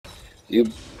You,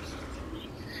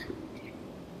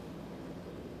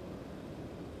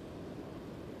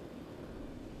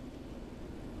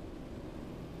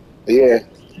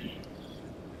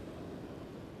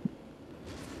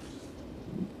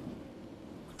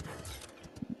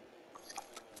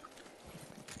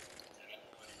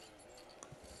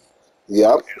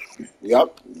 yeah,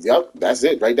 yep, yep. That's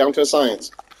it, right down to a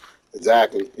science.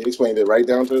 Exactly. He explained it right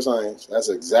down to a science. That's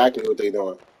exactly what they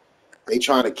doing. They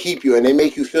trying to keep you, and they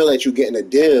make you feel that you're getting a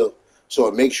deal, so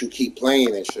it makes you keep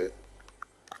playing and shit.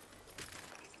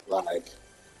 Like,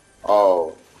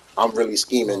 oh, I'm really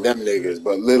scheming Oh them shit. niggas,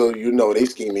 but little you know they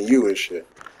scheming you and shit.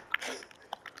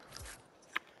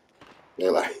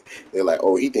 They're like, they're like,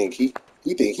 oh, he think he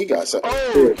got something.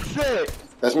 Oh Yeah, shit.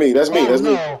 that's me. That's me. Oh That's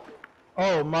me. no.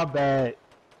 Oh my bad.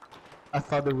 I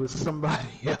thought it was somebody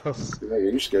else.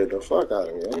 Nigga, you scared the fuck out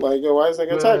of me. I'm like, yo, why is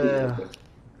nigga attacking me like Bruh. that?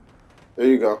 There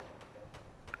you go.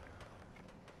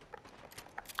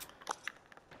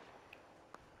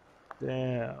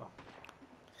 Damn.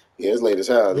 Yeah, it's late as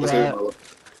hell. Yeah.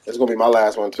 It's gonna be my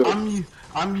last one too.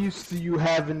 I'm used to you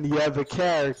having the other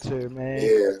character, man.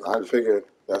 Yeah, I figured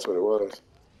that's what it was.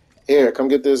 Here, come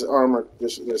get this armor.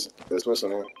 This what's in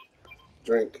there?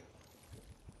 Drink.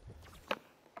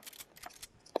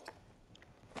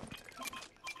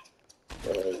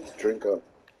 Drink up.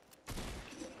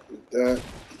 Eat that.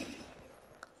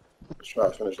 Let's try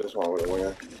to finish this one with a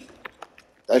win.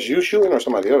 That's you shooting or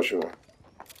somebody else shooting?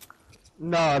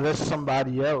 No, that's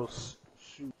somebody else.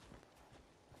 Shoot.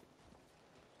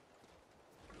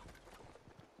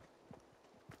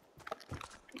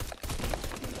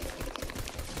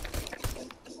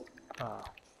 Oh.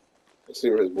 Let's see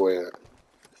where his boy at.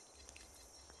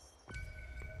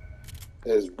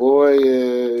 His boy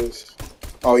is.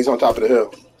 Oh, he's on top of the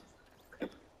hill.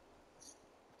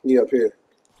 He up here.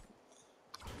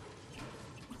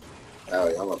 Oh,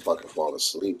 yeah, I'm gonna fucking fall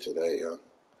asleep today, yo.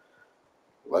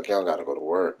 Lucky I don't gotta go to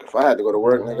work. If I had to go to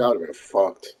work, nigga, I Uh-huh. would have been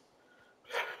fucked.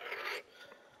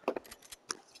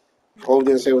 If Hove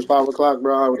didn't say it was 5 o'clock,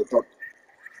 bro, I would have thought.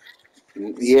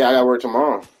 Yeah, I gotta work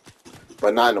tomorrow,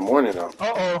 but not in the morning though.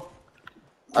 Uh-oh.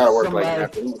 I gotta work like in the Somebody.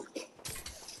 afternoon.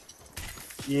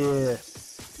 Yeah.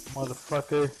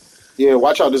 Motherfucker. Yeah,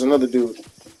 watch out. There's another dude.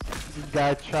 This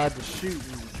guy tried to shoot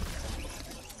me.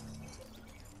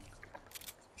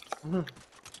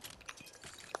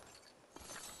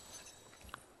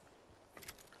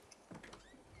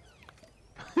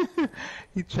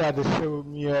 He tried to show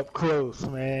me up close,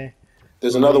 man.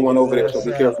 There's another Laid one his over there, so ass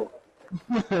be out. careful.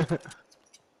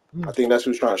 I think that's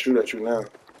who's trying to shoot at you now.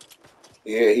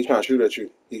 Yeah, he's trying to shoot at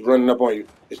you. He's running up on you.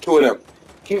 There's two of them.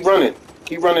 Keep running.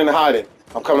 Keep running and hiding.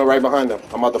 I'm coming right behind them.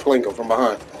 I'm about to flank them from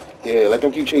behind. Yeah, let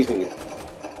them keep chasing you.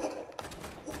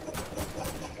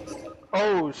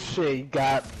 Oh shit, he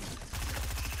got me.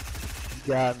 He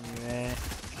got me, man.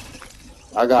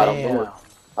 I got them. Don't worry. Damn.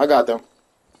 I got them.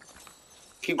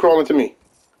 Keep crawling to me.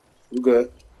 You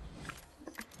good?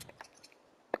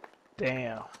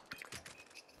 Damn.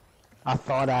 I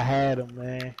thought I had him,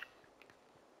 man.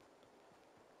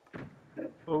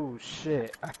 Oh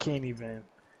shit. I can't even.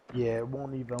 Yeah, it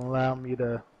won't even allow me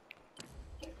to.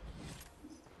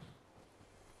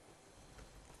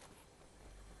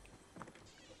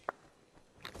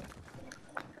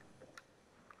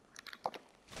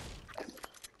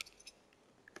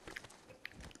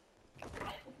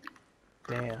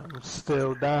 Damn, I'm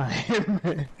still dying,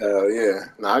 man. Hell yeah.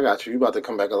 Nah, I got you. You about to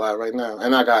come back alive right now.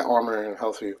 And I got armor and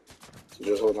health for you. So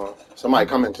just hold on. Somebody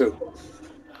coming too.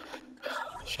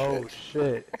 Oh Shit.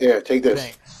 shit. Here, take this.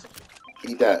 Thanks.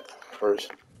 Eat that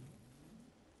first.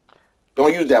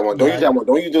 Don't use that one. Don't use Yeah. that one.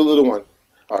 Don't use the little one.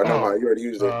 All right, never Oh. mind. You already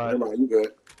used it. Alright. Never mind. You good.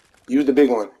 Use the big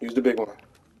one. Use the big one.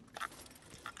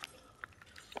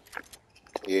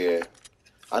 Yeah.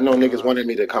 I know niggas wanted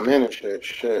me to come in and shit.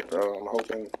 Shit, bro. I'm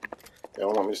hoping they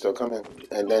don't want me to still come in.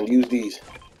 And then use these.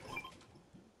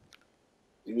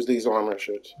 Use these armor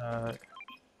shits. Uh,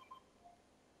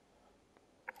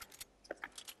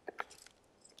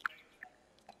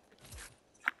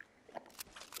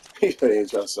 He ain't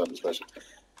trying something special.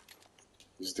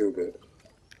 You stupid.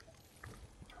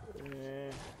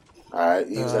 eh, Alright,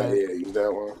 use that. alright. Yeah, use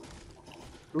that one.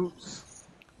 Oops.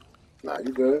 Nah,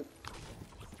 you good.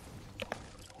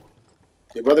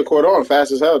 Your brother caught on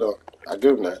fast as hell, though. I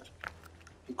give him that.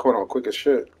 He caught on quick as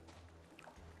shit.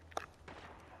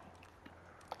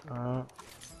 Uh,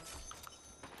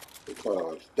 He caught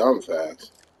on dumb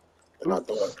fast. And I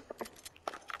thought, oops.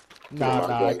 give him Nah, my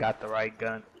nah, I gun. got the right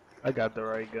gun. I got the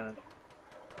right gun.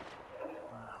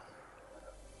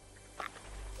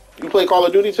 You play Call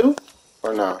of Duty too?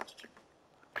 Or nah?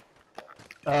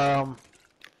 Um,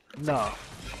 no.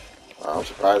 I'm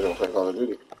surprised you don't play Call of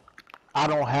Duty. I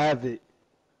don't have it.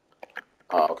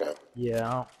 Oh, okay.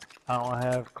 Yeah, I don't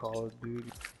have Call of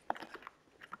Duty.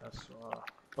 That's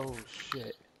oh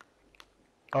shit.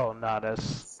 Oh nah,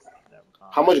 that's never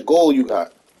How mind. much gold you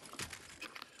got?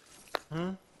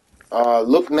 Hmm?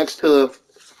 Look next to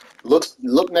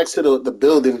look next to the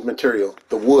building material,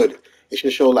 the wood. It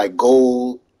should show like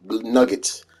gold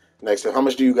nuggets next to it. How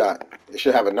much do you got? It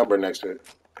should have a number next to it.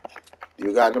 Do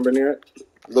you got a number near it?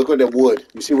 Look at the wood.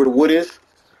 You see where the wood is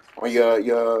on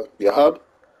your hub?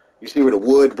 You see where the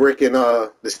wood, brick, and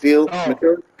the steel Oh,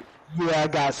 material? yeah, I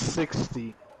got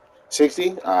 60.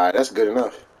 60? Alright, that's good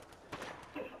enough.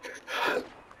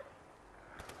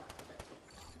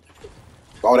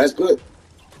 Oh, that's good.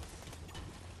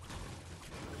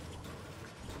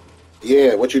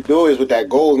 Yeah, what you do is with that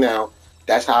gold now,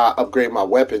 that's how I upgrade my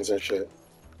weapons and shit.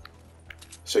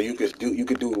 So you could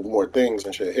do more things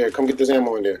and shit. Here, come get this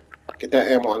ammo in there. Get that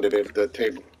ammo under the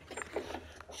table.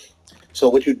 So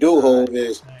what you do, Alright, Hove,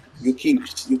 is you thanks. keep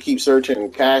you keep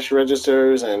searching cash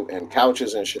registers and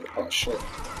couches and shit. Oh shit.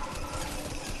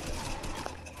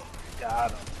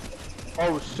 Got him.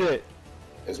 Oh shit.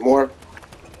 There's more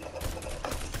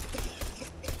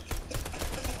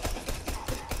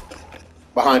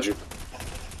behind you.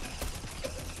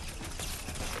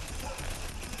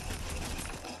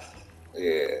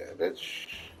 Yeah, bitch.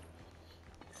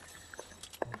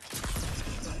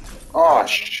 Oh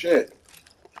Got him. shit.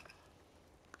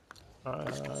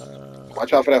 Uh,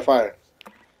 Watch out for that fire.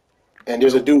 And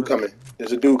there's a don't dude really. coming.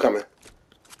 There's a dude coming.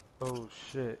 Oh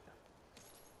shit.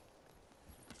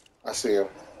 I see him.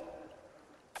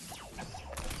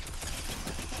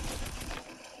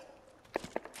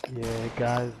 Yeah,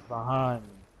 guys behind me.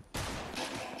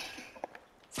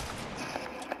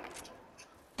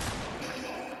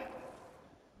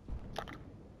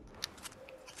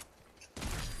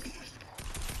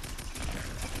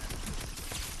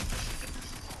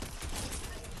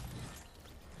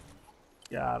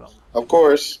 Got him. Of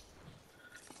course.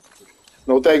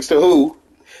 No thanks to who?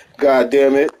 God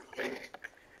damn it.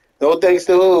 No thanks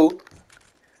to who?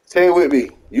 Say it with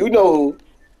me. You know who.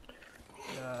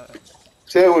 Uh,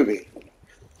 Say it with me.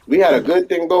 We had a good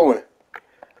thing going.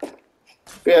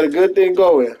 We had a good thing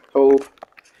going. Hope.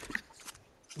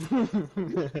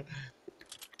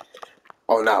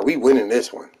 Oh, nah, we winning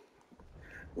this one.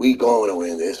 We going to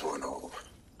win this one, Hope.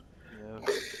 yep.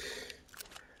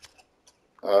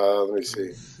 Let me see.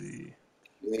 Let's see.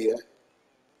 Yeah.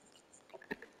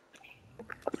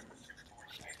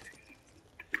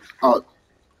 Oh,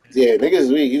 yeah,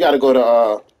 niggas weak. You gotta go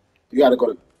to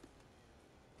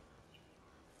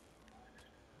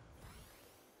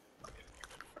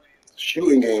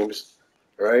shooting games,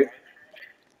 right?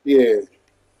 Yeah.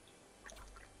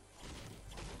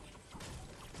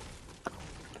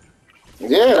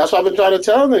 Yeah, that's what I've been trying to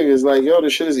tell niggas. Like, yo,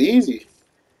 this shit is easy.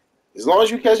 As long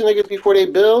as you catch niggas before they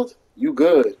build, you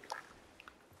good.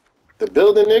 The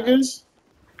building Yeah. niggas,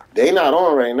 they not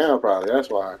on right now, probably. That's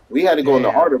why. We had to go into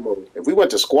Damn. harder mode. If we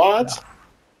went to squads,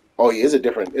 oh yeah, it's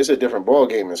a different ball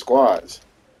game in squads.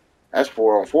 That's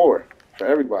 4 on 4 for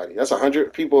everybody. That's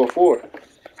 100 people of 4.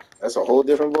 That's a whole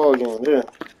different ball game, yeah.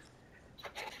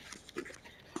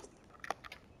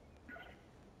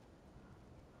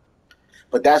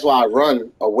 But that's why I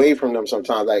run away from them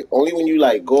sometimes. Like only when you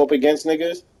like go up against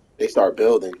niggas, they start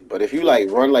building. But if you like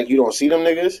run like you don't see them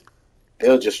niggas,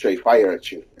 they'll just straight fire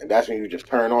at you, and that's when you just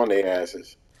turn on their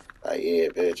asses. Like yeah,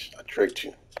 bitch, I tricked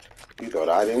you. You thought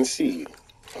I didn't see you.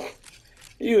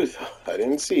 You thought I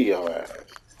didn't see your ass,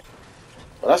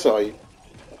 but I saw you.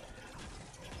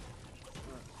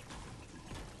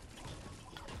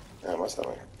 Damn, my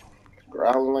stomach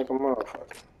growling like a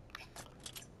motherfucker.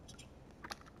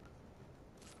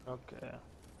 Okay.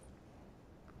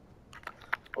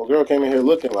 Well, girl came in here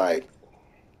looking like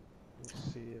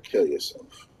Let's see if. kill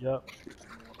yourself. Yep.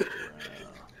 Walk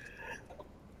around.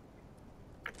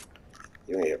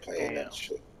 You ain't here playing Damn. that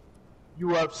shit.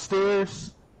 You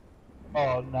upstairs?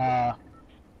 Oh nah.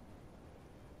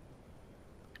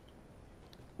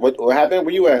 What happened?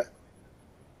 Where you at?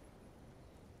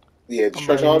 Yeah, I'm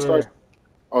right Destruction All Stars. here.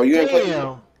 Oh, you ain't playing yet?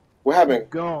 Damn. What happened? Keep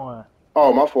going.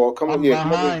 Oh, my fault. I'm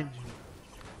Come over. behind you.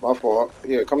 My fault.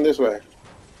 Yeah, come this way.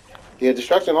 Yeah,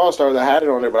 Destruction All Stars. I had it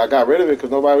on there, but I got rid of it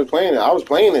because nobody was playing it. I was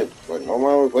playing it, but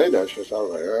nobody would play that shit. So I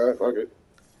was like, all right, fuck it.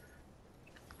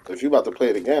 If you about to play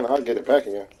it again, I'll get it back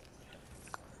again.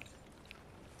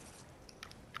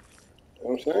 You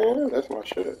know what I'm saying? That's my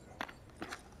shit.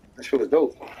 That shit was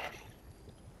dope.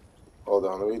 Hold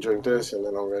on, let me drink Mhm. this and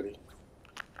then I'm ready.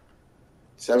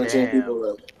 17 people Damn.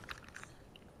 left.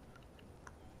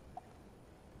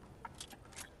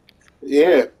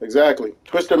 Yeah, exactly.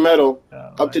 Twisted Metal,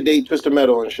 up to Like, date Twisted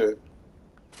Metal and shit.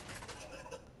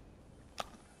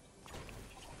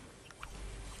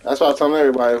 That's why I'm telling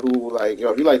everybody who like,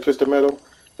 yo, if you like Twisted Metal,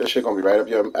 this shit gonna be right up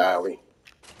your alley.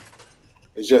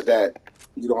 It's just that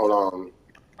you don't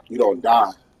you don't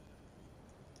die.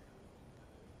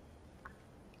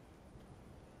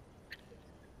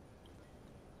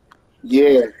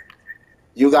 Yeah,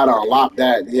 you gotta unlock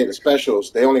that. Yeah, the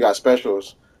specials. They only got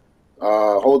specials.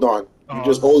 Hold on. You oh,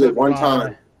 just hold it zip one line.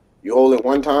 time. You hold it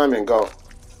one time and go.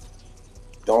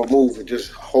 Don't move.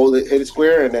 Just hold it, hit it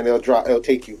square, and then it'll drop. It'll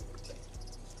take you.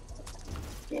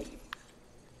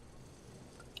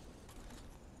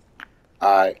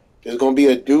 All right. There's gonna be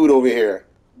a dude over here.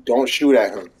 Don't shoot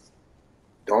at him.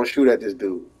 Don't shoot at this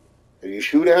dude. If you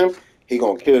shoot at him, he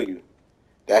gonna kill you.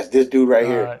 That's this dude right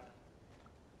here.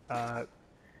 Uh, uh.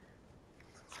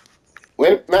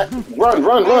 Wait, Matt, run,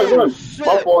 run, run, Oh run.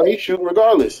 My shit! fault. He's shooting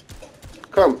regardless.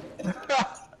 Come,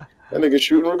 that nigga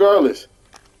shooting regardless.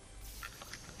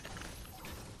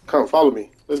 Come, follow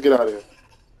me. Let's get out of here.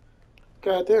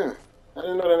 God damn. I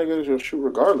didn't know that nigga was gonna shoot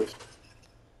regardless.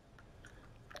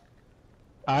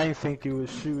 I didn't think he would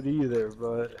shoot either,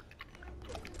 but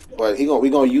But we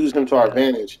gonna use him to our yeah.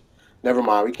 advantage. Never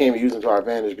mind. We can't even use him to our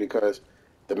advantage because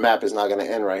the map is not gonna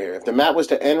end right here. If the map was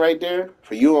to end right there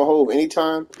for you and Hove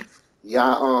anytime,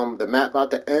 yeah, the map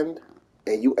about to end,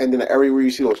 and you end in the area where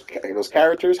you see those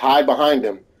characters, hide behind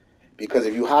them. Because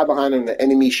if you hide behind them, the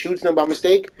enemy shoots them by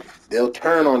mistake, they'll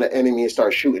turn on the enemy and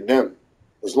start shooting them.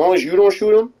 As long as you don't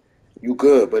shoot him, you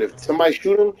good. But if somebody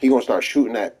shoot him, he gonna start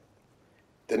shooting at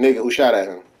the nigga who shot at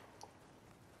him.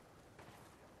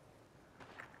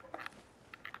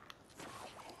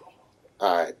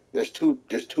 All right, there's two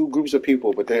groups of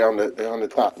people, but they're on the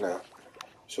top now.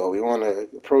 So we want to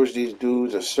approach these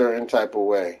dudes a certain type of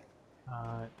way.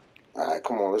 Uh, All right,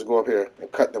 come on, let's go up here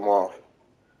and cut them off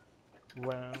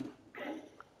well,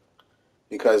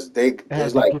 because I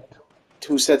there's had to like get.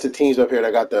 two sets of teams up here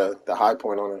that got the high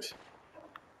point on us.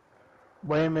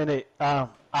 Wait a minute. I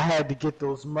had to get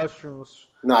those mushrooms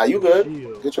Nah, you for good?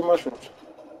 shield. Get your mushrooms.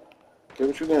 Get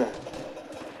what you can.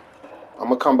 I'm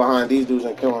gonna come behind these dudes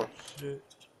and kill Oh them. shit!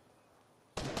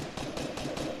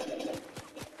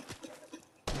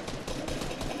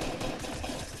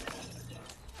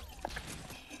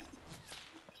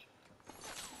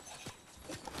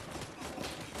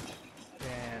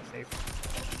 Damn, they.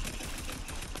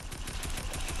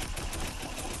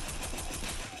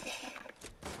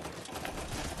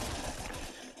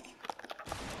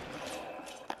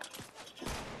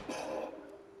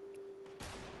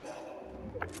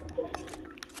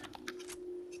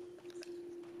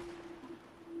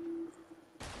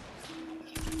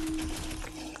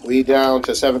 We down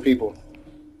to 7 people,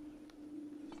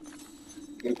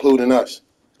 including us.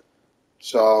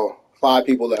 So 5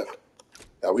 people left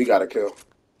that we gotta kill.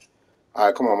 All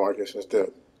right, come on, Marcus. Let's do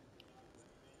it.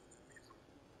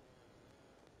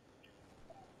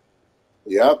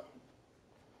 Yep.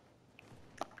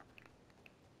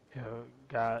 Yo,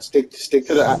 got Stick to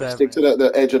seven.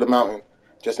 the edge of the mountain,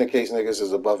 just in case niggas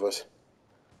is above us.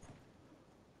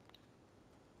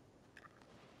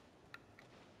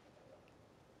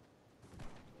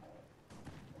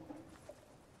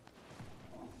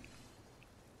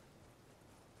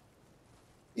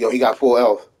 Yo, he got full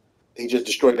health. He just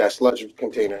destroyed that sludge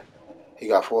container. He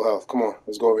got full health. Come on,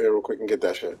 let's go over here real quick and get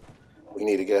that shit. We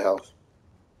need to get health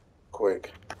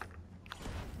quick.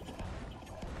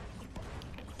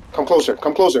 Come closer.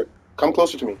 Come closer. Come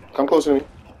closer to me. Come closer to me.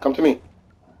 Come to me.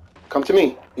 Come to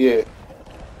me. Yeah.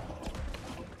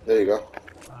 There you go.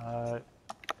 Uh,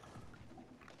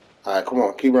 All right, come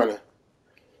on. Keep running.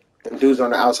 Them dudes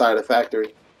on the outside of the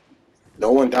factory.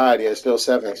 No one died yet. Still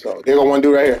 7. So there go one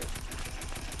dude right here.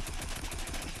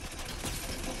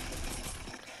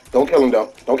 Don't kill him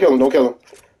though. Don't kill him. Don't kill him.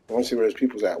 I want to see where his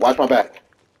people's at. Watch my back.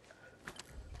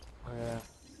 yeah.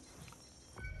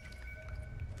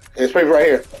 His people right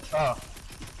here. Oh,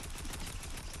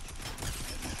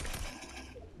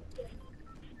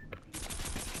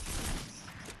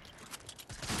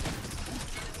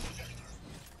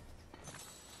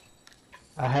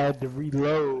 I had to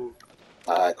reload.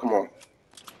 All right, come on.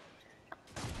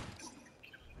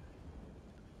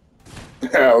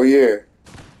 Hell yeah.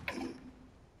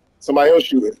 Somebody else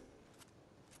shooting.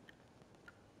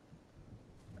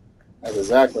 That's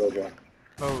exactly what I'm doing.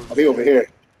 Oh I'll be over shit! here.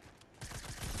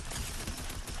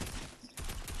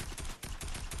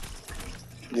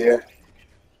 Yeah.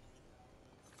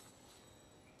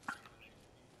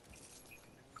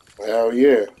 Hell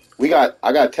yeah.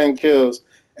 I got 10 kills.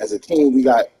 As a team, we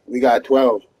got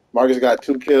 12. Marcus got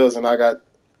 2 kills and I got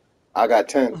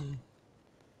 10.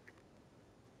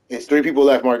 It's 3 people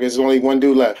left, Marcus. There's only 1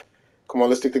 dude left. Come on,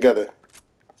 let's stick together.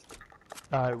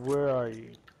 Alright, where are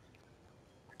you?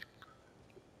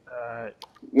 Alright,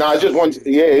 Nah, it's I just one.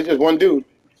 see. Yeah, it's just 1 dude.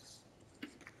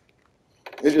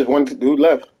 It's just 1 dude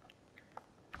left.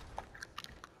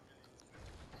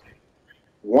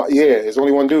 Yeah, it's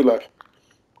only 1 dude left.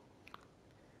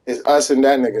 It's us and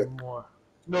that nigga. One more.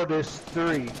 No, there's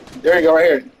 3. There you go, right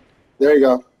here. There you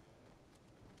go.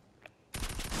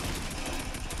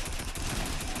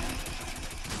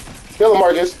 Kill him,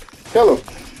 Marcus. Kill him.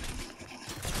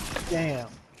 Damn.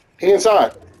 He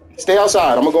inside. Stay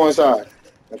outside. I'm gonna go inside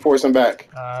and force him back.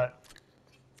 Alright.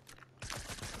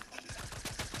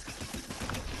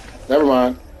 Never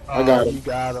mind. I got You him.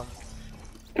 got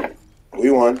him. We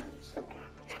won.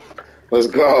 Let's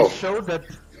It go. showed that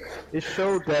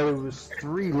it was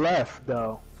 3 left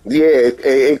though. Yeah,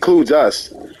 it includes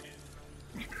us.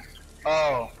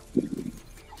 Oh.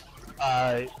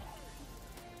 I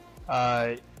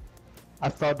I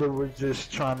thought they were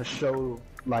just trying to show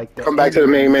like the Come back to the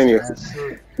main menu. That's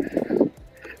it.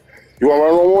 You want to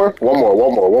run one more?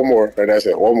 One more. And that's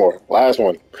it. One more. Last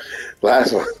one.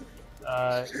 Last one.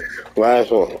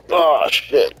 Last one. Oh,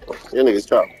 shit. Your niggas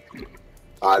tough.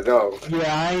 I know.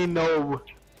 Yeah, I ain't know.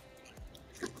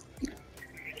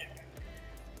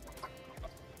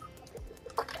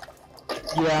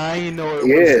 Yeah, I ain't know it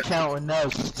was counting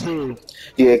us too.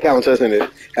 Yeah, it counts us in it.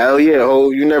 Hell yeah, ho.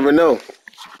 You never know.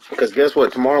 Because guess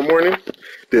what? Tomorrow morning,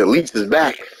 the elites is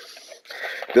back.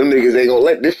 Them niggas ain't gonna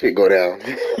let this shit go down.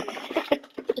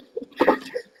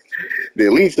 The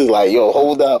elites is like, yo,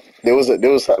 hold up. There was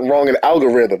something wrong in the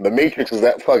algorithm. The matrix was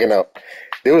that fucking up.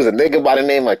 There was a nigga by the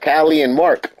name of Callie and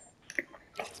Mark.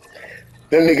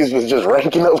 Them niggas was just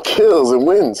ranking up kills and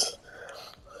wins.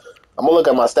 I'm gonna look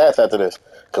at my stats after this.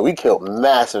 Cause we killed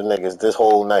massive niggas this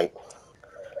whole night.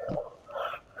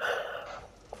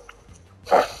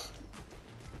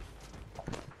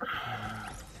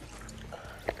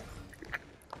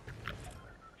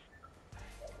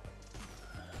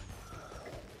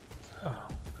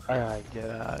 Oh, I gotta get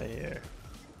out of here.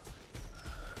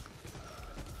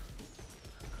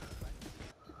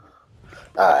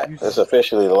 Alright, it's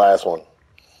officially the last one.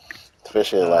 It's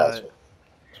officially the last one.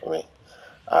 For me.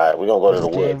 Alright, we're gonna go to the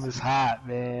woods. This game is hot,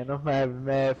 man. I'm having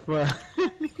mad fun.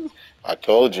 I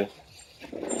told you.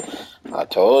 I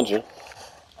told you.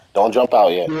 Don't jump out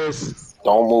yet. Yes.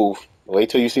 Don't move. Wait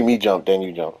till you see me jump, then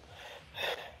you jump.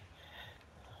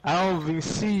 I don't even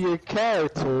see your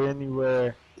character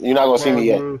anywhere. You're not gonna see me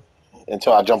yet.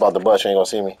 Until I jump out the bus, you ain't gonna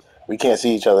see me. We can't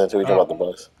see each other until we jump out the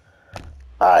bus.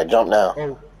 Alright, jump now.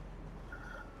 Oh.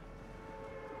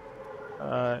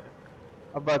 How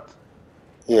about...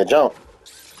 Yeah, jump.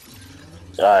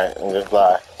 Alright, and just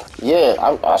fly. Yeah,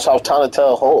 I was trying to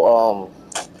tell whole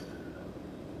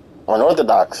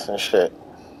unorthodox and shit.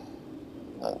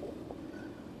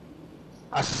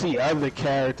 I see other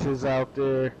characters out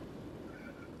there.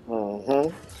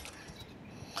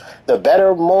 The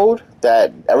better mode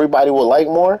that everybody would like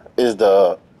more is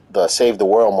the save the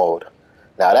world mode.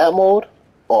 Now that mode,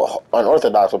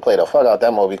 unorthodox will play the fuck out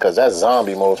that mode because that's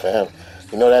zombie mode for him.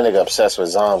 You know that nigga obsessed with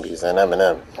zombies and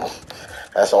Eminem.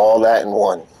 That's all that in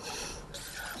one.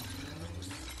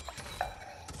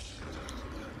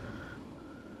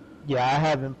 Yeah, I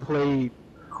haven't played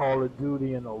Call of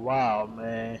Duty in a while,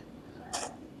 man.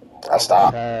 I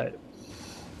stopped,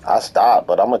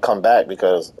 but I'm gonna come back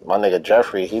because my nigga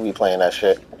Jeffrey, he be playing that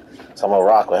shit. So I'm gonna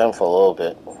rock with him for a little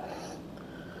bit.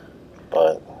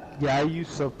 But yeah, I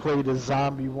used to play the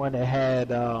zombie one that had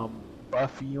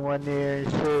Buffy on there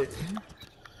and shit.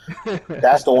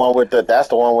 that's the one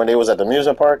when they was at the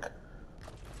music park.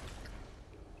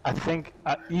 I think,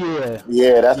 yeah.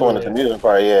 Yeah, that's the one at the music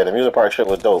park. Yeah, the music park shit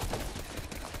was dope.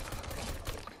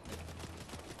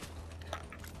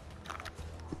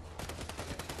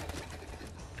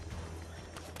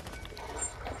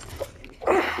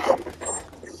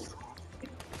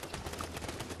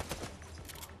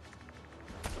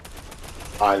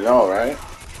 I know, right?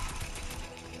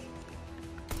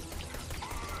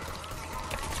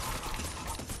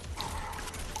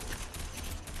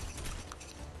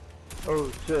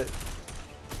 Oh shit.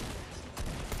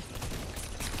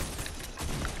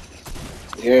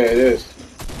 Yeah, it is.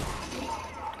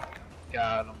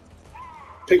 Got him.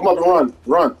 Pick him up and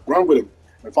run with him,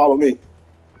 and follow me.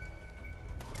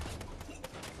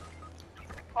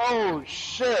 Oh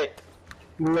shit!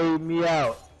 You laid me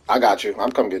out. I got you.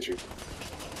 I'm coming get you.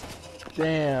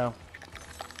 Damn.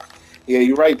 Yeah,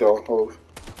 you're right though. Oh.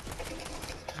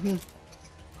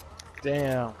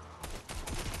 Damn.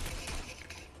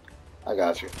 I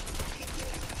got you.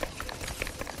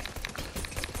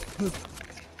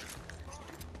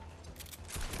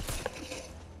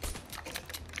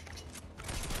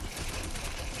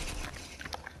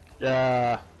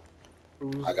 Yeah.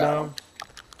 I Who's got him. them?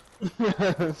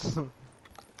 Yes.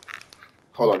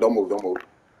 Hold on, don't move, don't move.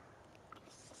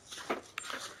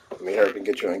 Let me hurry up and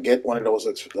get you and get one of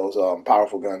those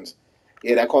powerful guns.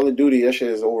 Yeah, that Call of Duty, that shit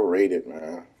is overrated,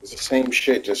 man. It's the same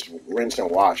shit, just rinse and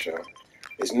wash.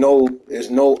 There's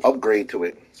no upgrade to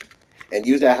it. And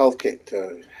use that health kit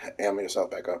to ammo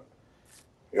yourself back up.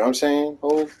 You know what I'm saying?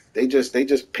 Oh, they just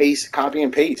paste, copy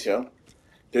and paste, yo.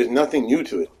 There's nothing new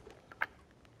to it.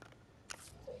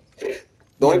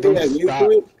 The Yeah, only thing they that's new to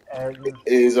stopped it adding.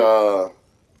 is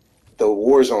the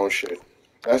Warzone shit.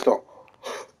 That's the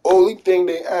only thing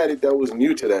they added that was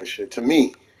new to that shit. To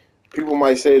me, people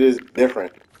might say it is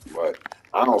different, but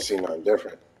I don't see nothing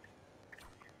different.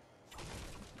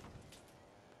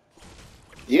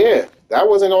 Yeah, that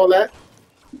wasn't all that.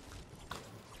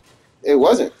 It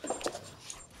wasn't.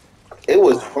 It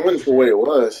was Oh fun for what shit. it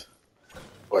was,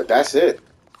 but that's it.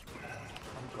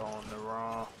 I'm going the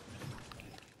wrong.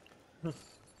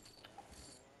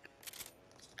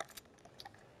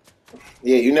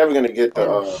 Yeah, you're never gonna get the.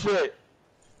 Oh shit.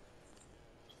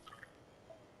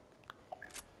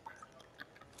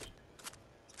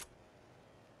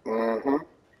 Mm-hmm.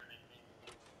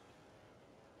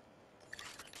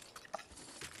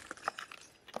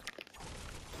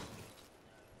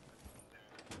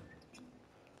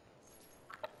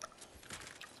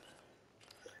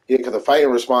 Yeah, because the fighting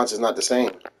response is not the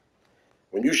same.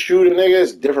 When you shoot a nigga,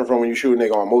 it's different from when you shoot a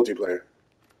nigga on multiplayer.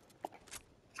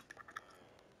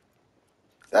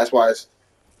 That's why it's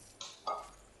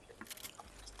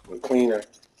cleaner.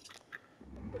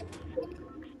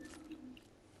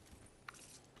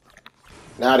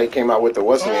 Now they came out with the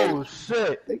what's the name? Oh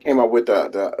shit. They came out with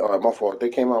the my fault. They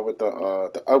came out with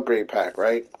the upgrade pack,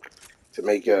 right? To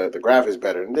make the graphics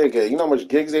better. And nigga, you know how much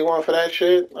gigs they want for that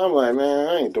shit? I'm like, man,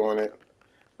 I ain't doing it.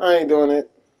 I ain't doing it.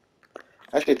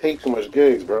 That shit take too much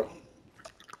gigs, bro.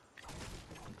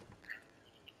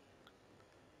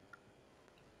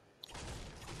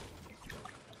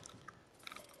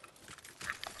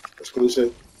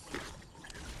 Exclusive.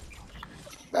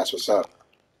 That's what's up.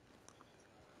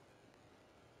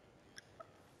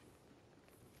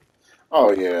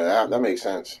 Oh yeah, that makes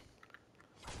sense.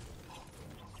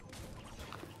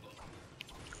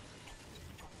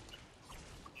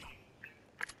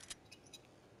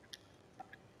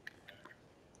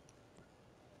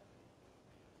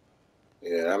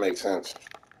 Yeah, that makes sense.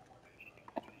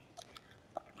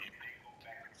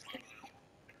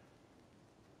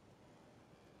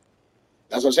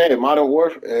 That's what I'm saying. Modern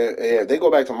War. Yeah, if they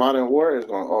go back to Modern War, it's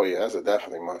going. Oh yeah, that's a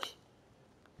definitely must.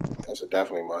 That's a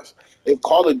definitely must. If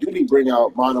Call of Duty bring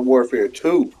out Modern Warfare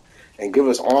 2 and give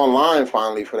us online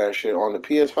finally for that shit on the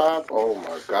PS5, oh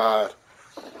my god.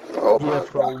 Oh Yeah, my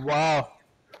for a god. while.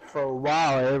 For a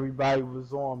while, everybody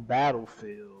was on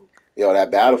Battlefield. Yo,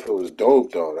 that Battlefield was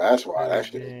dope though. That's why that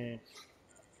And shit. then,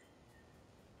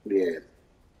 Yeah.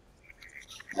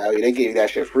 Hell yeah, they gave you that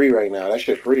shit free right now. That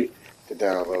shit free to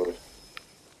download.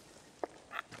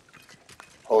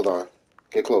 Hold on.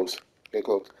 Get close. Get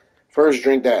close. First,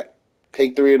 drink that.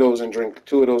 Take three of those and drink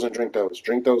two of those and drink those.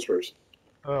 Drink those first.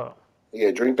 oh,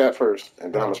 Yeah, drink that first,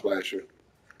 and then I'm gonna oh, splash you.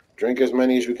 Drink as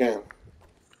many as you can.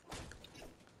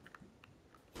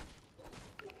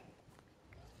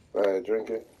 Go ahead, drink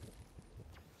it.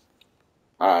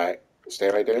 All right, stay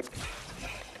right there.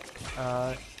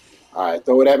 uh, All right,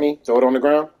 throw it at me. Throw it on the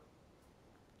ground.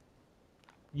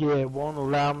 yeah, it won't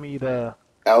allow me to,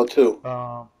 L2,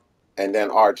 um, and then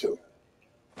R2.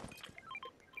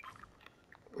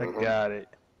 I Hmm. got it.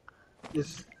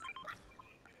 It's,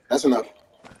 That's enough.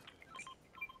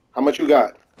 How much you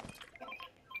got?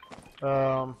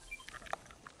 um,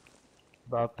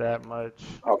 about that much.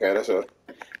 Okay, that's a.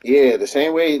 Yeah, the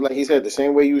same way, like he said, the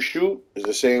same way you shoot is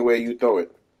the same way you throw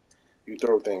it. You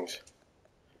throw things.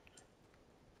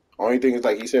 Only thing is,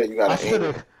 like he said, you I gotta should aim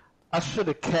it. have, I should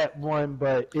have kept one,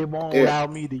 but it won't Yeah. allow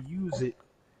me to use it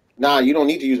Nah, you don't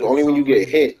need to use it. for Only when you some get reason.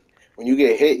 hit. When you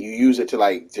get hit, you use it to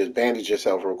like just bandage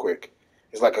yourself real quick.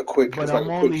 It's like a quick. But It's like I'm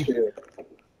a quick only, shield.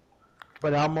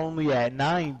 but I'm only at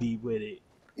 90 with it.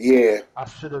 Yeah. I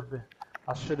should have been,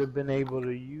 I should have been able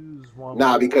to use one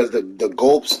Nah, because more. the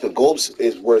gulps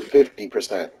is worth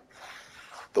 50%.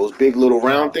 Those big little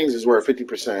round Oh, things is worth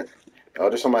 50%. Oh,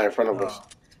 there's somebody in front of us. oh,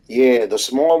 Yeah, the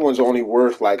small one's only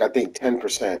worth like I think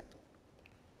 10%.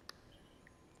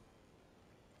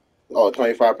 Oh,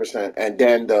 25%. And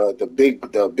then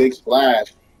the big splash.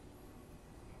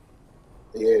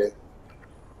 Yeah.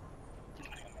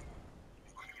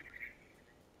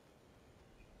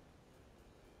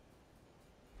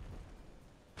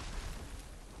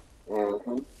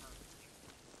 Hmm.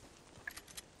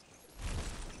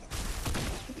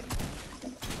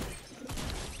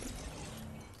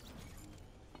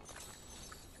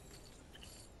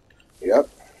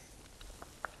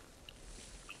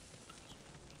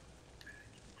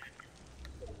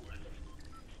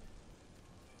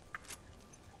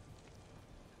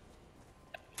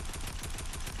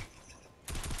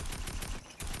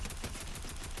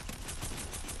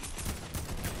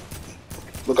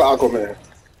 Look at Aquaman.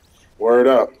 Word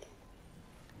up.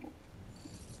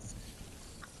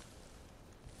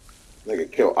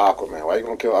 Nigga kill Aquaman. Why you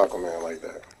gonna kill Aquaman like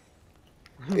that?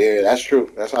 Yeah, that's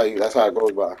true. That's how it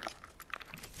goes by.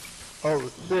 Oh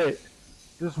shit.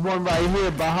 There's one right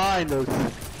here behind us.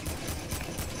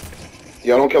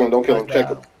 Yo, don't kill him, don't kill I him. Check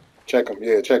got him. him. Check him.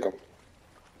 Yeah, check him.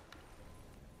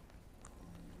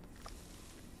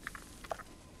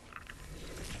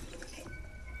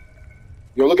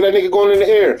 Yo, look at that nigga going in the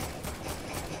air.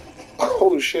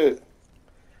 Oh shit.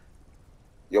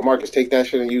 Yo, Marcus, take that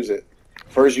shit and use it.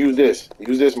 First, use this.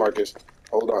 Use this, Marcus.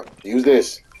 Hold on. Use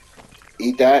this.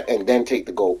 Eat that and then take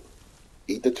the goat.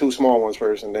 Eat the 2 small ones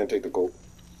first and then take the goat.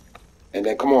 And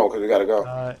then come on, because we gotta go.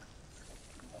 Alright.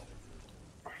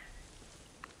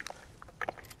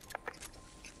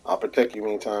 I'll protect you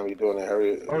meantime you're doing it.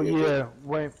 Hurry. Oh yeah,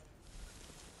 wait.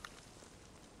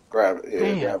 Grab it. Yeah,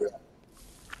 Damn. grab it.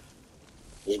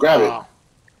 Just grab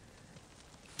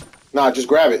it. Nah, just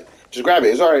grab it. Just grab it.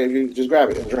 It's alright if you just grab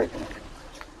it and drink.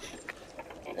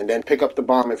 And then pick up the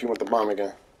bomb if you want the bomb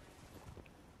again.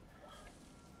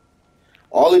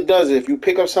 All it does is if you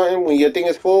pick up something when your thing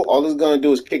is full, all it's gonna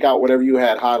do is kick out whatever you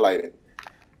had highlighted.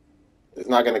 It's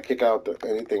not gonna kick out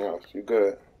anything else. You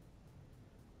good?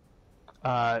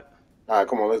 Alright,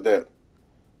 come on, let's dip.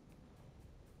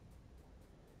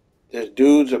 There's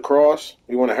dudes across.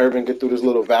 We want to hurry and get through this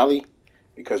little valley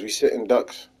because we sitting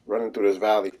ducks running through this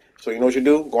valley. So you know what you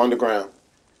do? Go on the ground.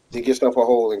 Dig yourself a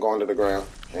hole and go under the ground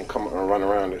and come and run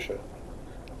around and shit.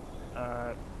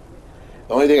 The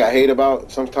only thing I hate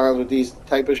about sometimes with these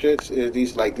type of shits is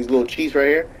these little cheats right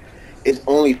here. It's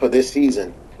only for this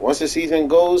season. Once the season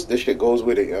goes, this shit goes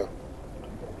with it, yo.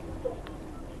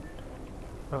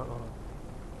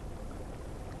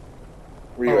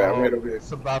 Where you at? I'm right over here.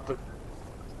 It's about to.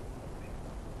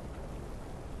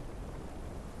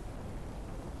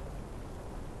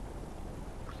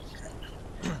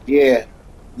 Yeah,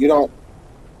 you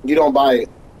don't buy it.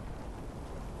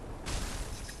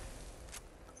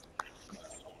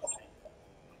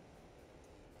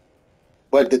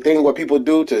 But the thing what people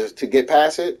do to get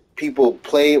past it, people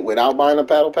play it without buying a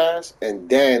battle pass, and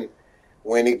then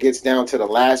when it gets down to the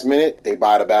last minute, they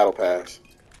buy the battle pass.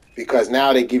 Because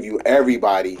now they give you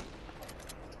everybody.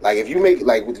 Like if you make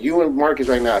like with you and Marcus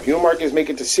right now, if you and Marcus make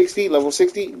it to 60, level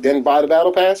 60, then buy the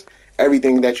battle pass,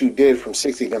 everything that you did from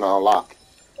 60 gonna unlock.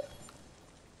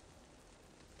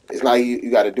 It's not you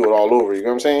got to do it all over. You know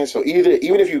what I'm saying? So even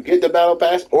if you get the battle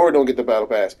pass or don't get the battle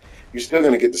pass, you're still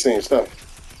gonna get the same stuff.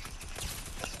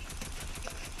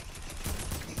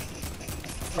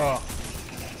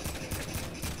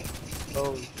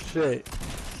 Oh shit.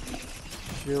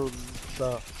 Shield and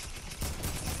stuff.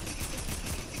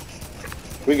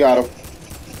 We got him.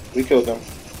 We killed him.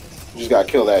 We just gotta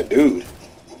kill that dude.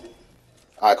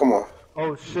 Alright, come on.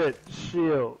 Oh shit,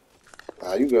 shield.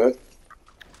 You good.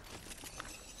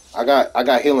 I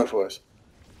got healing for us.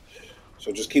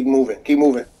 So just keep moving. Keep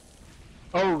moving.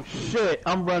 Oh shit,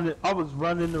 I was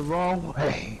running the wrong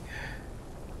way.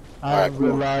 I Right,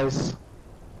 realized.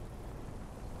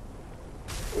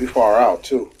 We far out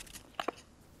too.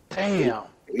 Damn.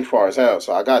 We far as hell.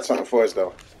 So I got something for us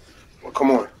though. Well,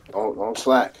 come on. Don't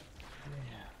slack.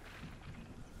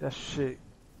 That shit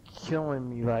killing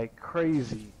me like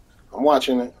crazy. I'm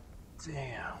watching it.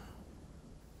 Damn.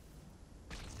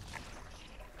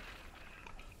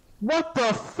 What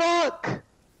the fuck?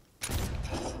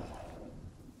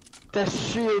 That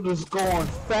shield is going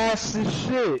fast as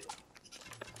shit.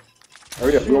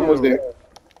 Hurry up, you're almost there.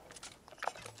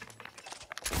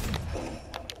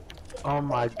 Oh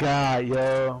my god,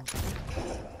 yo.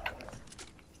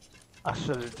 I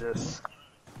should have just...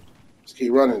 Just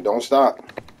keep running, don't stop.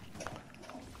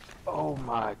 Oh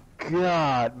my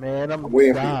god, man, I'm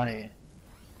waiting dying.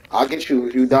 I'll get you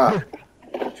if you die.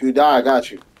 If you die, I got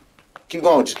you. Keep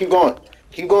going, just keep going.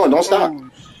 Keep going, don't stop.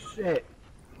 Oh shit.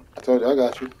 I told you, I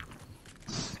got you.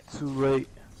 It's too late.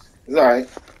 It's alright.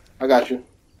 I got you.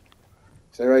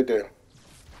 Stay right there.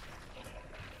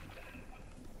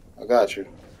 I got you.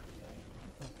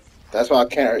 That's why I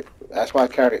carry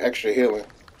extra healing.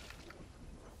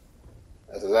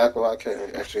 That's exactly why I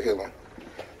carry extra healing.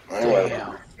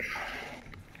 Damn.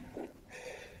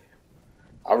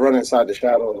 I run inside the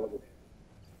shadow.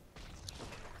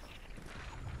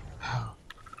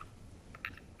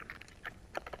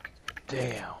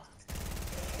 Damn.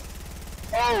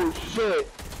 Oh shit.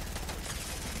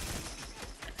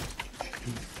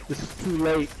 This is too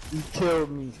late. You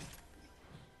killed me.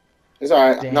 It's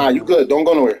alright. Damn. Nah, you good. Don't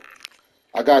go nowhere.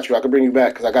 I got you. I can bring you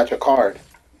back because I got your card.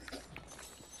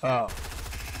 Oh.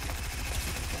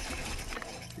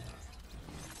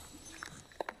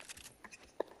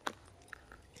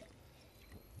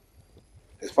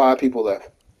 There's 5 people left.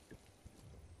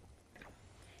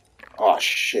 Oh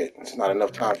shit! It's not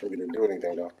enough time for me to do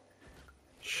anything though.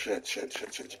 Shit, shit,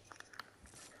 shit, shit.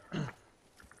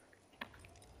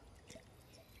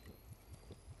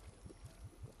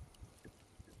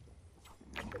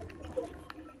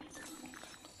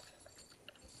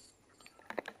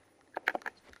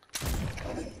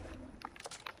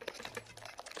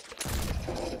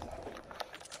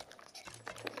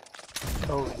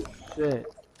 Oh shit.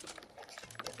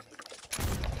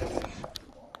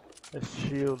 The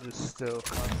shield is still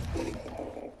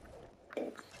coming.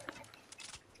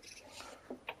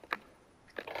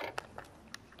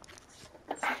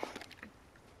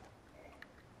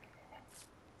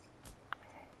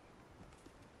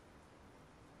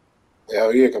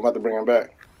 Hell yeah! I'm about to bring him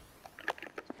back.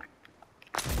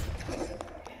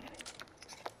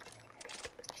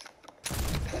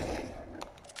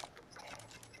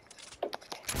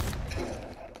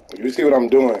 You see what I'm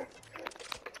doing?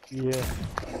 Yeah.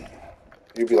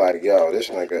 You be like, yo, this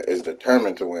nigga is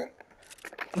determined to win.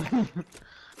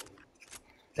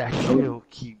 That shield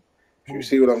keep You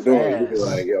see moving what I'm doing? You be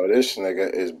like, fast. yo, this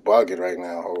nigga is bugging right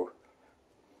now, ho.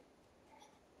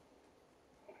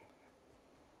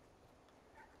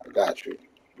 I got you,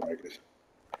 Marcus.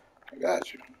 I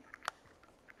got you.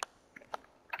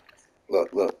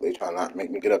 Look, look, they trying not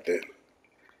make me get up there.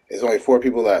 There's only 4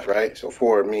 people left, right? So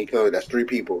 4, me, Cody, that's 3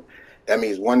 people. That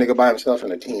means 1 nigga by himself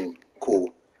and a team. Cool.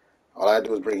 All I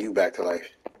do is bring you back to life.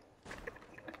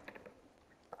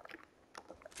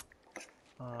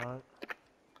 Alright.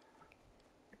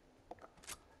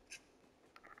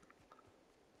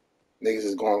 Niggas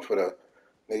is going for the,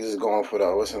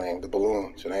 what's the name? The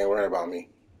balloon. So they ain't worrying about me.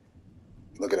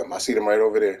 Look at them. I see them right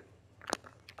over there.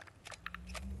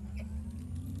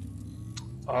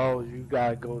 Oh, you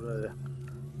gotta go to.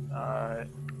 Alright.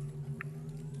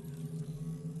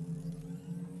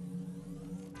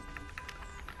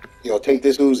 Yo, take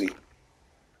this Uzi.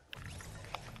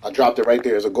 I dropped it right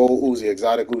there. It's a gold Uzi,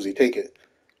 exotic Uzi. Take it.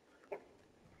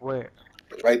 Where?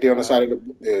 It's right there on the side Alright.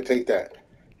 of the. Yeah, take that.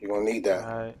 You're gonna need that.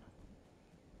 Alright.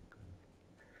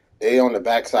 They on the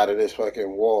back side of this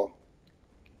fucking wall.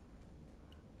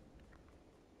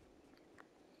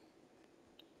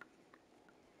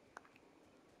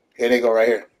 Here they go right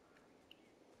here.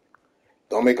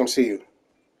 Don't make them see you.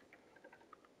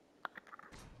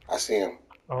 I see him.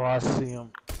 Oh, I see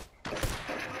him.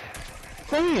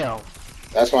 Damn!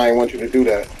 That's why I didn't want you to do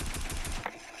that.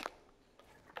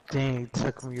 Dang,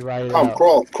 took me right Come, out.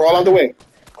 crawl. Crawl out the way.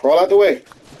 Crawl out the way.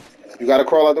 You gotta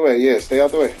crawl out the way. Yeah, stay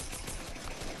out the way.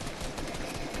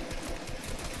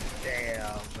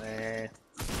 Damn, man.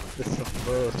 This is some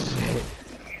bullshit.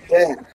 Damn.